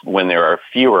 because when there are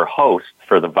fewer hosts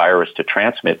for the virus to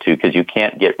transmit to, because you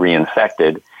can't get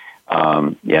reinfected,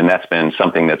 and that's been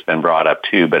something that's been brought up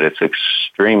too, but it's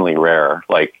extremely rare,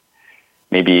 like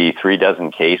maybe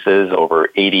 36 cases, over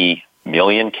 80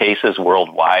 million cases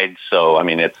worldwide. So,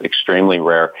 it's extremely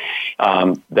rare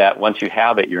that once you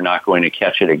have it, you're not going to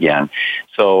catch it again.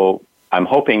 So I'm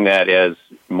hoping that as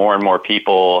more and more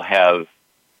people have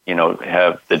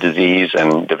the disease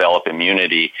and develop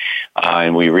immunity,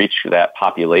 and we reach that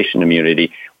population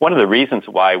immunity. One of the reasons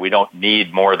why we don't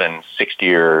need more than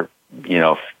 60 or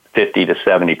 50 to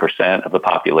 70% of the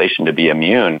population to be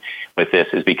immune with this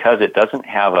is because it doesn't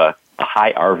have a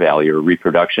high R value or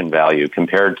reproduction value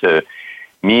compared to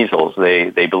measles.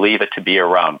 They believe it to be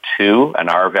around 2, an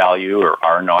R value or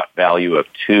R naught value of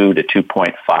 2 to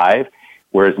 2.5,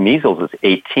 whereas measles is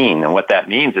 18. And what that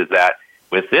means is that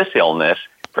with this illness,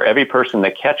 for every person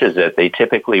that catches it, they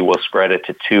typically will spread it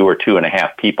to 2 or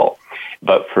 2.5 people.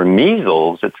 But for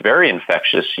measles, it's very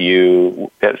infectious.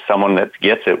 Someone that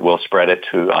gets it will spread it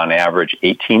to, on average,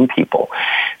 18 people.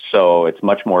 So it's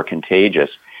much more contagious.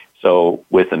 So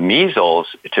with the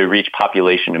measles, to reach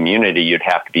population immunity, you'd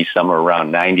have to be somewhere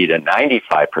around 90 to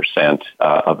 95%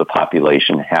 of the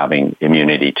population having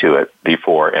immunity to it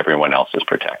before everyone else is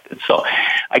protected. So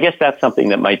I guess that's something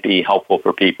that might be helpful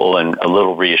for people and a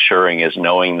little reassuring, is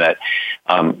knowing that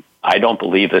I don't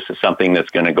believe this is something that's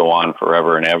going to go on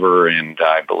forever and ever. And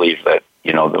I believe that,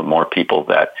 the more people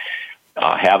that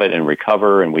have it and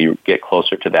recover, and we get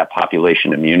closer to that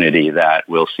population immunity, that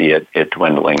we'll see it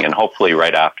dwindling. And hopefully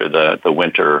right after the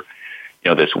winter,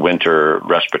 this winter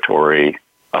respiratory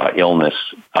illness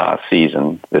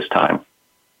season this time.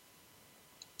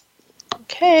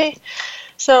 Okay.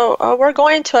 So we're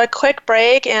going to a quick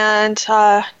break, and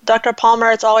Dr.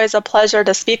 Palmer, it's always a pleasure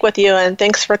to speak with you, and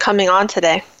thanks for coming on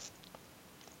today.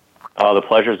 Oh, the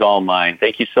pleasure's all mine.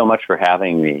 Thank you so much for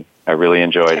having me. I really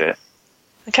enjoyed it.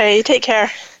 Okay, you take care.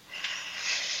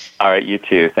 All right, you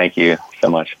too. Thank you so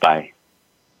much. Bye.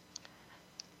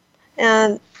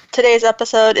 And today's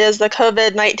episode is the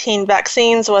COVID-19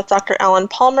 vaccines with Dr. Alan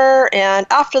Palmer. And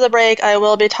after the break, I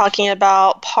will be talking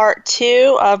about part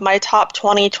 2 of my top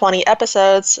 2020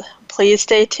 episodes. Please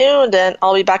stay tuned, and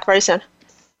I'll be back very soon.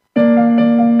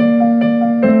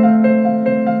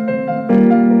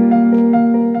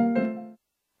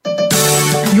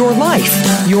 Your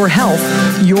life, your health,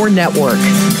 your network.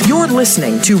 You're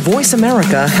listening to Voice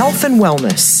America Health and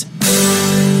Wellness.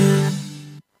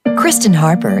 Kristen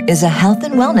Harper is a health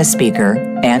and wellness speaker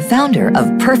and founder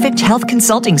of Perfect Health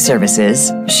Consulting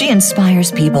Services. She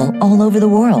inspires people all over the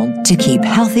world to keep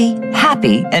healthy,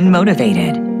 happy, and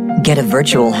motivated. Get a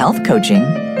virtual health coaching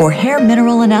or hair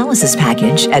mineral analysis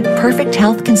package at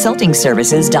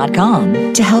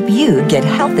perfecthealthconsultingservices.com to help you get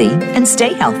healthy and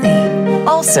stay healthy.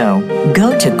 Also,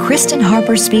 go to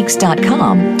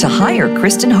KristenHarperSpeaks.com to hire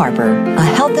Kristen Harper, a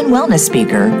health and wellness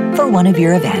speaker, for one of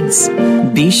your events.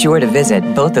 Be sure to visit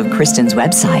both of Kristen's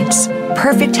websites,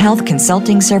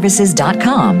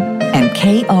 perfecthealthconsultingservices.com and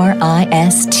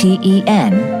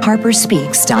KRISTEN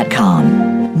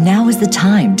HarperSpeaks.com. Now is the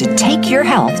time to take your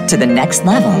health to the next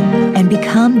level and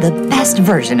become the best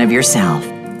version of yourself.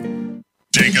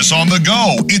 Take us on the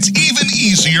go. It's even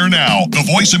easier now. The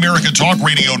Voice America Talk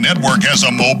Radio Network has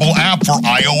a mobile app for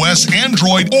iOS,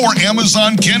 Android, or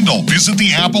Amazon Kindle. Visit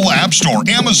the Apple App Store,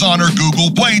 Amazon, or Google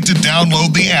Play to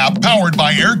download the app powered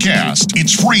by Aircast.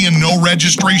 It's free and no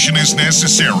registration is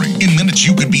necessary. In minutes,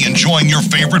 you could be enjoying your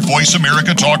favorite Voice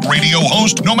America Talk Radio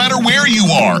host no matter where you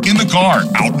are, in the car,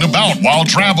 out and about, while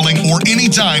traveling, or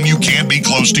anytime you can't be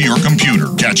close to your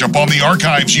computer. Catch up on the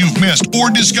archives you've missed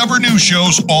or discover new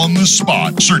shows on the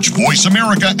spot. Search Voice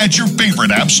America at your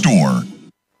favorite app store.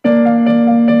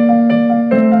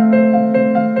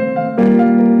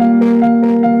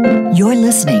 You're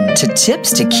listening to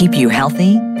Tips to Keep You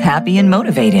Healthy, Happy, and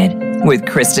Motivated with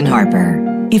Kristen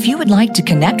Harper. If you would like to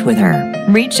connect with her,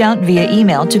 reach out via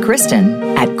email to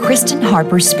Kristen at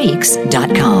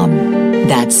KristenHarperSpeaks.com.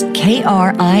 That's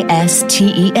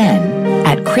KRISTEN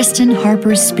at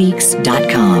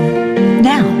KristenHarperSpeaks.com.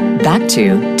 Now, back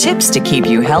to Tips to Keep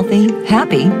You Healthy,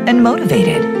 Happy, and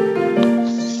Motivated.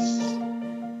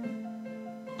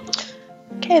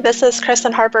 Okay, this is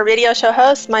Kristen Harper, radio show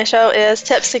host. My show is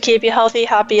Tips to Keep You Healthy,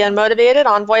 Happy, and Motivated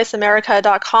on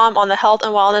VoiceAmerica.com on the Health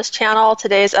and Wellness channel.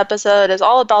 Today's episode is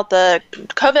all about the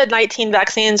COVID-19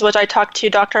 vaccines, which I talked to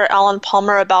Dr. Alan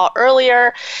Palmer about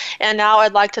earlier. And now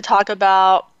I'd like to talk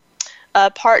about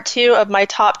part 2 of my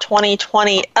top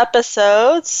 2020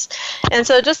 episodes. And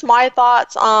so just my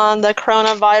thoughts on the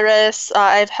coronavirus.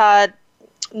 I've had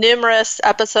numerous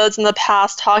episodes in the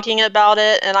past talking about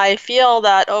it, and I feel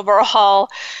that overall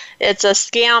it's a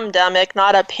scamdemic,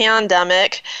 not a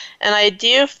pandemic. And I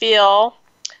do feel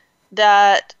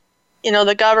that,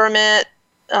 the government,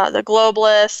 the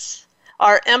globalists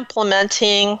are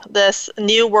implementing this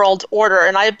New World Order.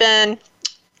 And I've been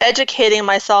educating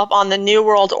myself on the New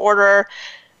World Order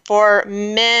for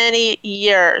many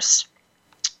years.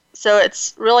 So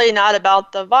it's really not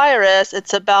about the virus,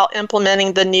 it's about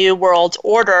implementing the New World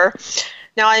Order.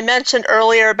 Now, I mentioned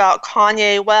earlier about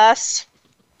Kanye West.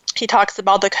 He talks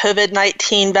about the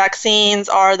COVID-19 vaccines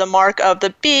are the mark of the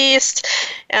beast.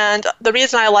 And the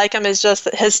reason I like him is just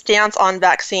his stance on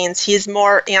vaccines. He's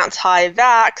more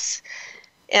anti-vax.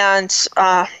 And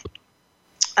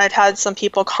I've had some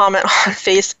people comment on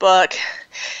Facebook.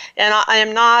 And I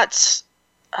am not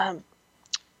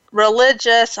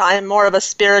religious. I'm more of a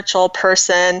spiritual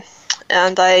person,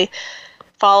 and I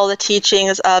follow the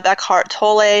teachings of Eckhart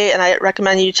Tolle, and I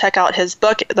recommend you check out his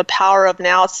book, The Power of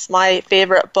Now. It's my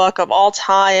favorite book of all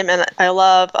time, and I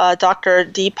love Dr.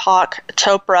 Deepak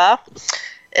Chopra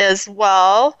as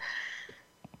well.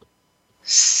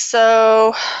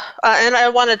 So, and I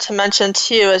wanted to mention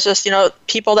too, is just,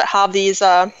 people that have these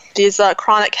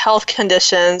chronic health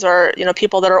conditions, or,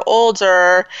 people that are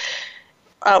older.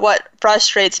 What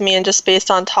frustrates me, and just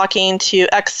based on talking to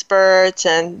experts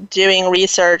and doing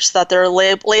research, that they're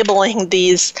labeling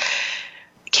these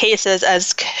cases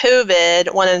as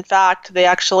COVID when in fact they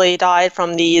actually died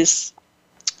from these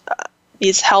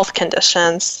health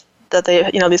conditions, that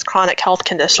these chronic health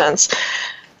conditions.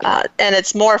 And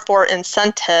it's more for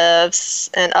incentives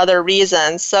and other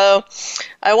reasons. So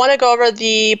I want to go over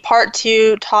the part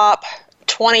 2 top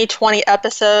 2020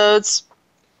 episodes.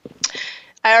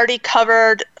 I already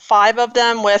covered 5 of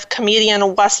them with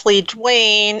comedian Wesley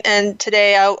Duane, and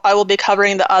today I will be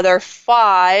covering the other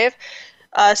 5.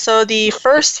 So the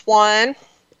first one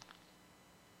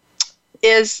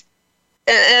is,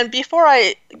 and before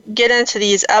I get into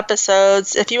these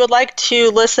episodes, if you would like to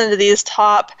listen to these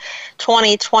top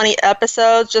 2020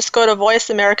 episodes, just go to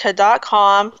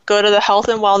voiceamerica.com, go to the Health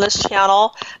and Wellness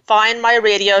channel, find my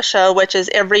radio show, which is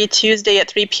every Tuesday at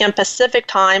 3 p.m. Pacific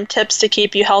time, Tips to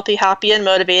Keep You Healthy, Happy, and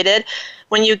Motivated.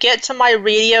 When you get to my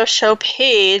radio show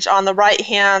page on the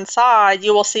right-hand side,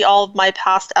 you will see all of my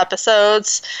past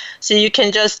episodes. So you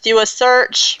can just do a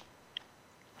search,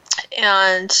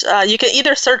 and you can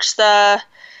either search the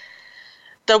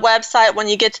website when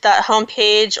you get to that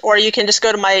homepage, or you can just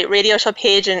go to my radio show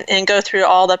page and go through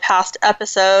all the past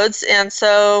episodes. And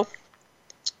so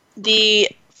the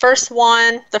first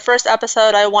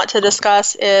episode I want to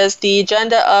discuss is the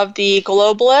agenda of the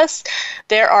globalists.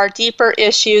 There are deeper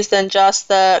issues than just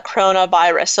the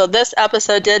coronavirus. So this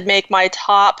episode did make my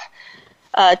top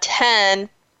 10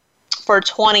 for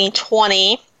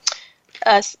 2020.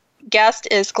 Guest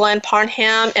is Glenn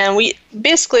Parnham, and we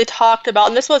basically talked about,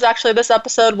 and this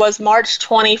episode was March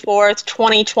 24th,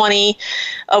 2020.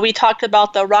 We talked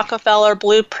about the Rockefeller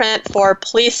blueprint for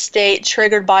police state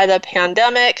triggered by the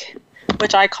pandemic,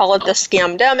 which I call it the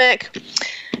scamdemic.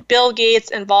 Bill Gates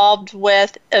involved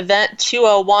with Event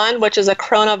 201, which is a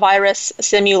coronavirus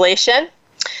simulation.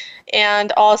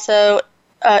 And also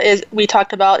we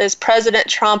talked about, is President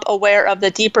Trump aware of the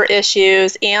deeper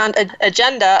issues and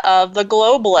agenda of the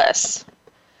globalists?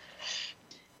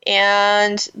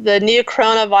 And the new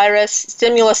coronavirus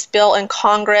stimulus bill in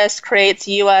Congress creates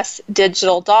U.S.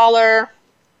 digital dollar.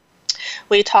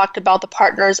 We talked about the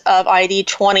partners of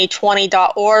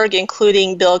ID2020.org,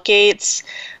 including Bill Gates,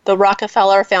 the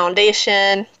Rockefeller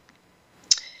Foundation.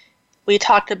 We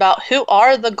talked about who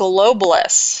are the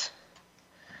globalists.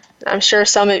 I'm sure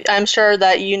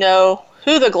that you know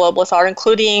who the globalists are,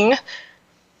 including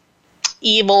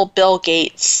evil Bill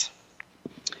Gates.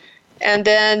 And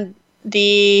then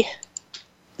the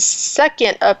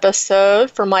second episode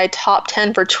for my top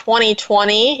 10 for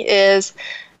 2020 is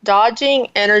Dodging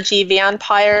Energy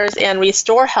Vampires and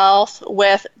Restore Health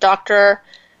with Dr.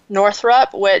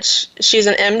 Northrup, which she's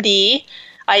an MD.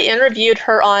 I interviewed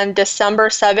her on December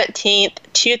 17th,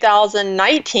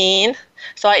 2019.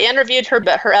 So I interviewed her,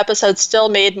 but her episode still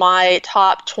made my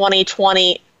top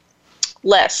 2020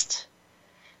 list.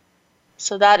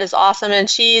 So that is awesome. And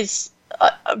she's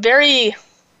very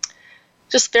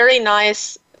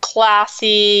nice,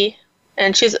 classy,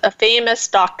 and she's a famous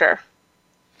doctor.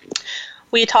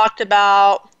 We talked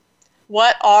about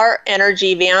what are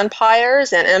energy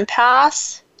vampires and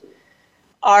empaths.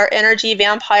 Are energy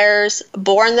vampires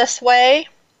born this way?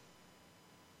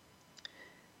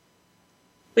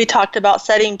 We talked about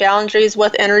setting boundaries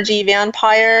with energy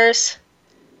vampires.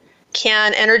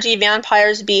 Can energy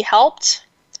vampires be helped?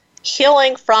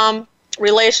 Healing from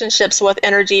relationships with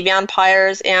energy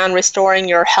vampires and restoring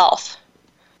your health.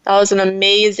 That was an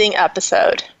amazing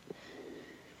episode.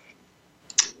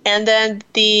 And then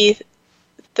the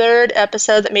third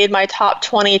episode that made my top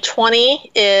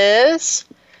 2020 is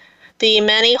the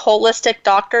many holistic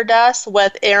doctor deaths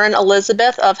with Erin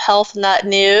Elizabeth of Health Nut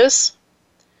News.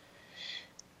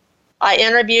 I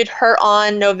interviewed her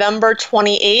on November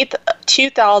 28th,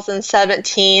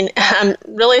 2017. I'm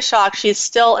really shocked she's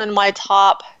still in my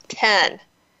top 10.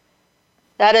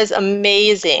 That is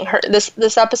amazing.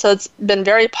 This episode's been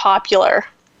very popular.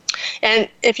 And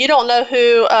if you don't know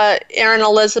who Erin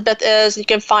Elizabeth is, you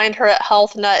can find her at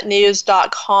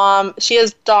healthnutnews.com. She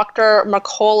is Dr.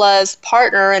 McCullough's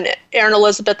partner, and Erin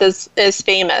Elizabeth is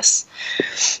famous.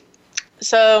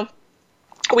 So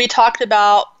we talked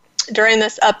about during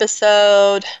this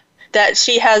episode that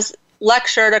she has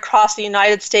lectured across the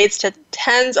United States to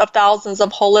tens of thousands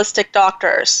of holistic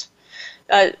doctors.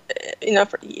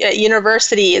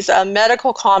 Universities,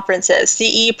 medical conferences,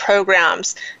 CE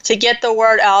programs to get the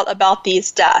word out about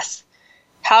these deaths.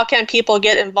 How can people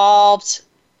get involved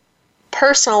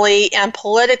personally and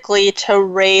politically to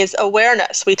raise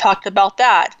awareness? We talked about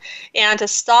that. And to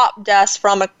stop deaths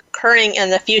from occurring in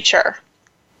the future.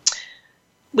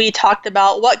 We talked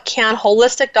about what can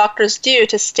holistic doctors do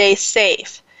to stay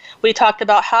safe. We talked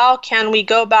about how can we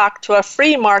go back to a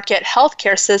free market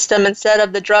healthcare system instead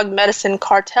of the drug medicine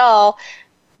cartel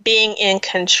being in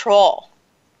control.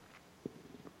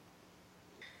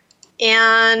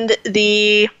 And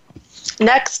the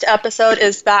next episode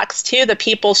is Vax 2, The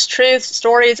People's Truth,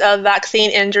 Stories of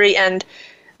Vaccine Injury, and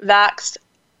Vax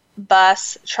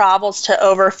Bus travels to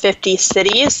over 50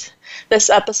 cities.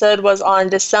 This episode was on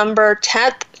December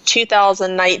 10th,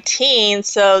 2019,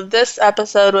 so this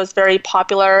episode was very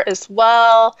popular as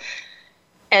well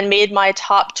and made my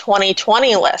top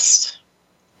 2020 list.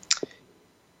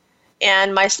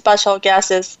 And my special guest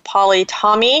is Polly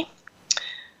Tommey.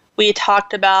 We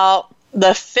talked about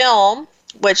the film,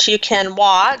 which you can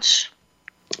watch.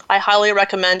 I highly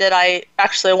recommend it. I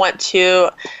actually went to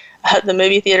the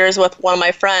movie theaters with one of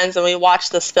my friends and we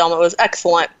watched this film. It was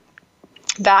excellent.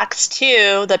 Vax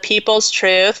 2, The People's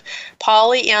Truth.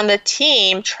 Polly and the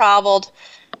team traveled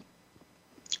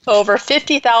over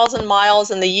 50,000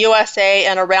 miles in the USA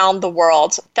and around the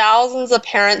world. Thousands of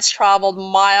parents traveled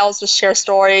miles to share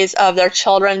stories of their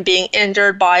children being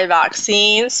injured by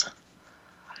vaccines.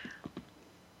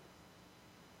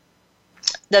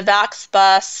 The Vax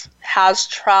Bus has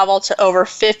traveled to over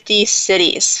 50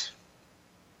 cities.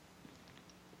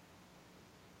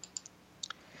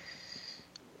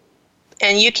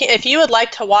 And you can, if you would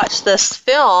like to watch this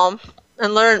film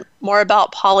and learn more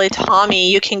about Polly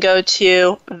Tommey, you can go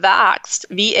to Vaxxed,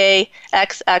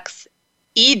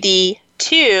 VAXXED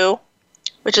 2,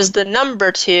 which is the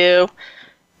number 2.com.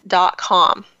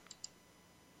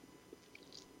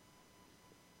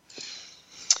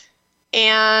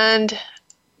 And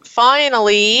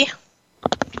finally,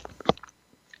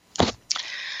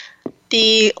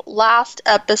 the last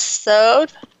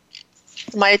episode,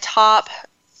 my top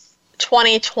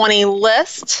 2020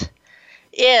 list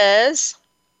is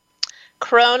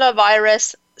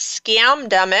Coronavirus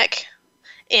Scamdemic,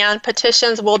 and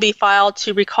petitions will be filed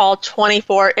to recall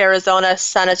 24 Arizona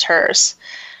senators.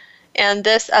 And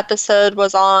this episode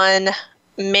was on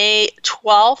May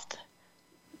 12th,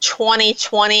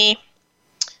 2020.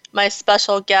 My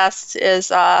special guest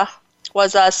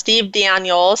was Steve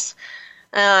Daniels.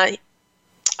 I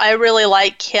really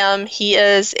like him. He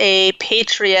is a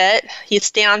patriot. He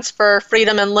stands for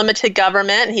freedom and limited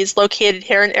government. He's located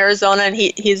here in Arizona, and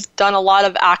he's done a lot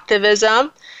of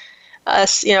activism,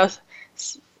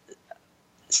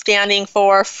 standing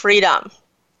for freedom.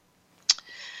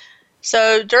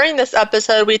 So during this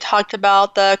episode, we talked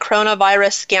about the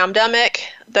coronavirus scamdemic.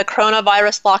 The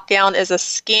coronavirus lockdown is a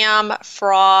scam,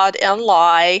 fraud, and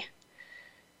lie.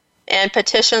 And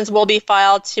petitions will be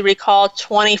filed to recall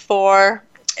 24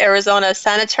 Arizona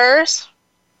senators.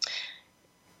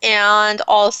 And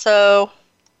also,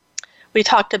 we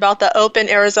talked about the Open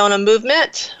Arizona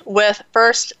movement with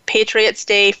First Patriots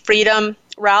Day Freedom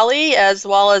Rally, as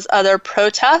well as other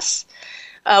protests.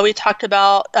 We talked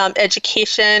about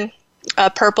education,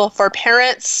 Purple for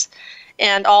Parents,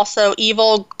 and also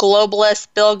evil globalist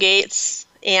Bill Gates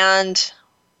and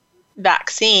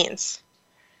vaccines.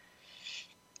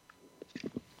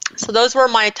 So those were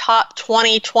my top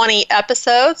 2020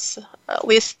 episodes, at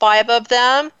least 5 of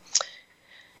them.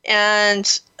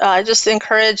 And I just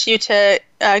encourage you to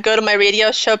go to my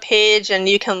radio show page, and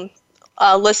you can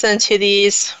listen to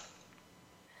these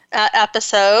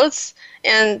episodes.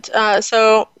 And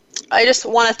so I just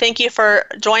want to thank you for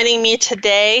joining me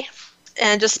today.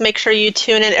 And just make sure you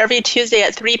tune in every Tuesday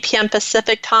at 3 p.m.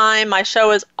 Pacific time. My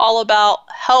show is all about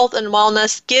health and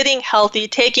wellness, getting healthy,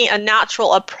 taking a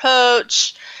natural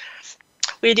approach.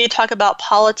 We do talk about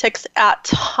politics at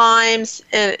times,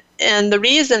 and the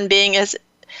reason being is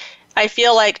I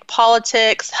feel like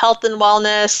politics, health and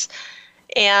wellness,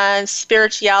 and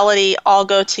spirituality all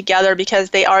go together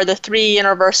because they are the 3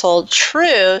 universal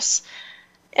truths.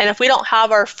 And if we don't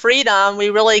have our freedom, we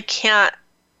really can't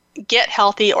get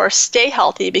healthy or stay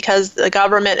healthy because the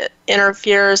government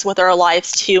interferes with our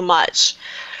lives too much.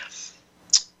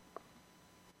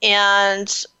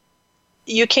 And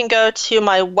you can go to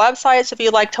my websites if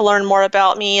you'd like to learn more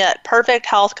about me at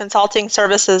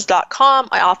perfecthealthconsultingservices.com.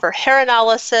 I offer hair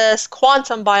analysis,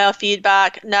 quantum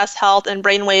biofeedback, Nest Health, and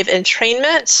brainwave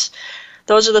entrainment.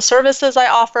 Those are the services I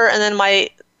offer. And then my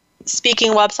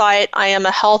speaking website, I am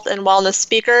a health and wellness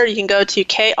speaker. You can go to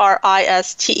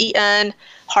KRISTEN,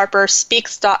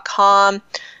 harperspeaks.com.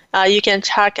 You can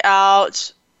check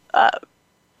out, some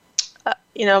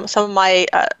of my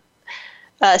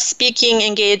speaking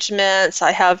engagements.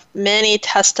 I have many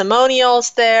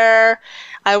testimonials there.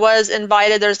 I was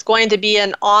invited. There's going to be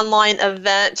an online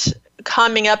event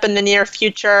coming up in the near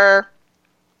future.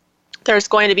 There's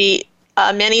going to be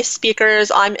many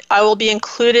speakers. I will be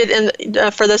included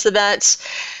for this event,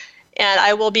 and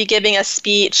I will be giving a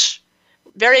speech.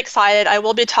 Very excited. I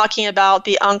will be talking about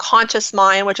the unconscious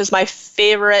mind, which is my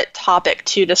favorite topic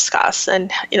to discuss,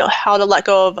 and how to let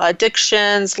go of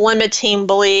addictions, limiting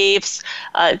beliefs,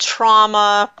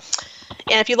 trauma.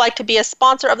 And if you'd like to be a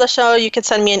sponsor of the show, you can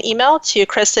send me an email to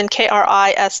Kristen,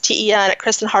 KRISTEN, at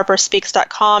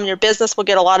KristenHarperSpeaks.com. Your business will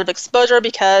get a lot of exposure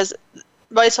because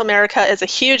Voice America is a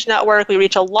huge network. We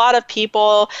reach a lot of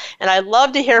people, and I'd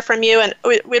love to hear from you. And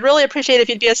we'd really appreciate if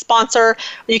you'd be a sponsor.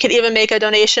 You could even make a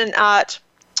donation at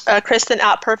Kristen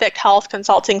at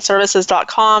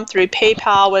perfecthealthconsultingservices.com through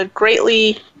PayPal. Would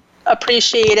greatly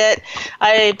appreciate it.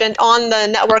 I've been on the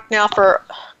network now for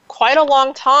quite a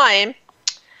long time,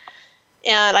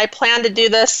 and I plan to do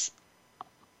this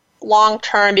long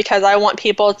term because I want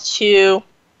people to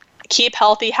keep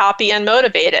healthy, happy, and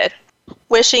motivated.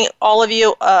 Wishing all of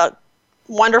you a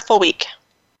wonderful week.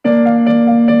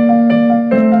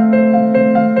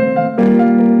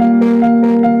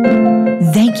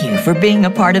 Thank you for being a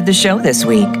part of the show this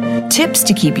week. Tips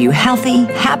to keep you healthy,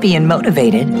 happy, and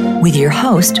motivated with your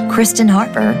host, Kristen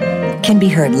Harper, can be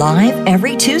heard live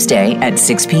every Tuesday at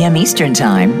 6 p.m. Eastern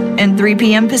Time and 3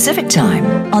 p.m. Pacific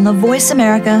Time on the Voice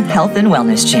America Health and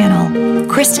Wellness Channel.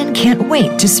 Kristen can't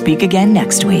wait to speak again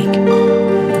next week.